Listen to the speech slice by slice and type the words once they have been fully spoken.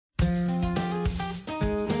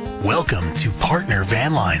Welcome to Partner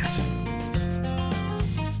Van Lines.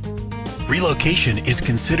 Relocation is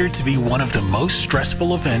considered to be one of the most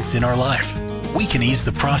stressful events in our life. We can ease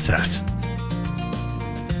the process.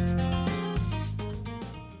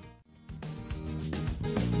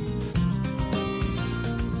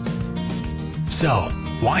 So,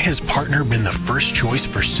 why has Partner been the first choice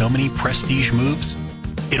for so many prestige moves?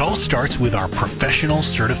 It all starts with our professional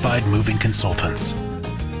certified moving consultants.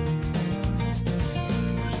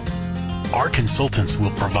 Our consultants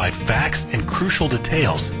will provide facts and crucial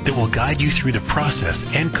details that will guide you through the process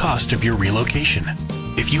and cost of your relocation.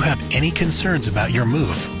 If you have any concerns about your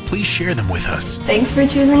move, please share them with us. Thanks for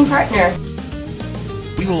choosing Partner.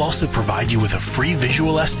 We will also provide you with a free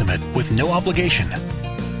visual estimate with no obligation.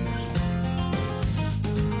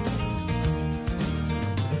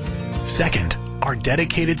 Second, our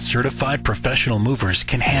dedicated certified professional movers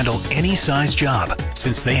can handle any size job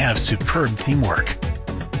since they have superb teamwork.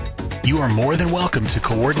 You are more than welcome to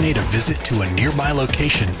coordinate a visit to a nearby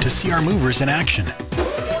location to see our movers in action.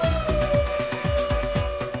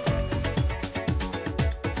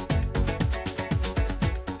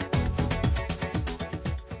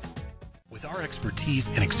 With our expertise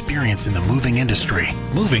and experience in the moving industry,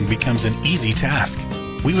 moving becomes an easy task.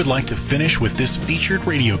 We would like to finish with this featured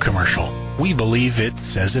radio commercial. We believe it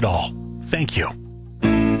says it all. Thank you.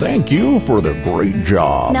 Thank you for the great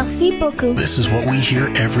job. Merci beaucoup. This is what we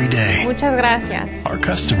hear every day. Muchas gracias. Our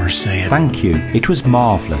customers say it. Thank you. It was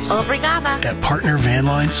marvelous. Obrigada. At Partner Van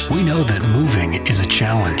Lines, we know that moving is a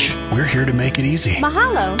challenge. We're here to make it easy.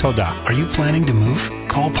 Mahalo. Toda, are you planning to move?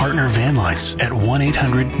 Call Partner Van Lines at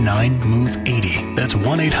 1-800-9-MOVE-80. That's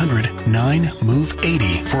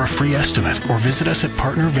 1-800-9-MOVE-80 for a free estimate, or visit us at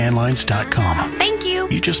partnervanlines.com. Thank you.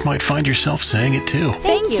 You just might find yourself saying it too.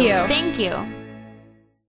 Thank you. Thank you.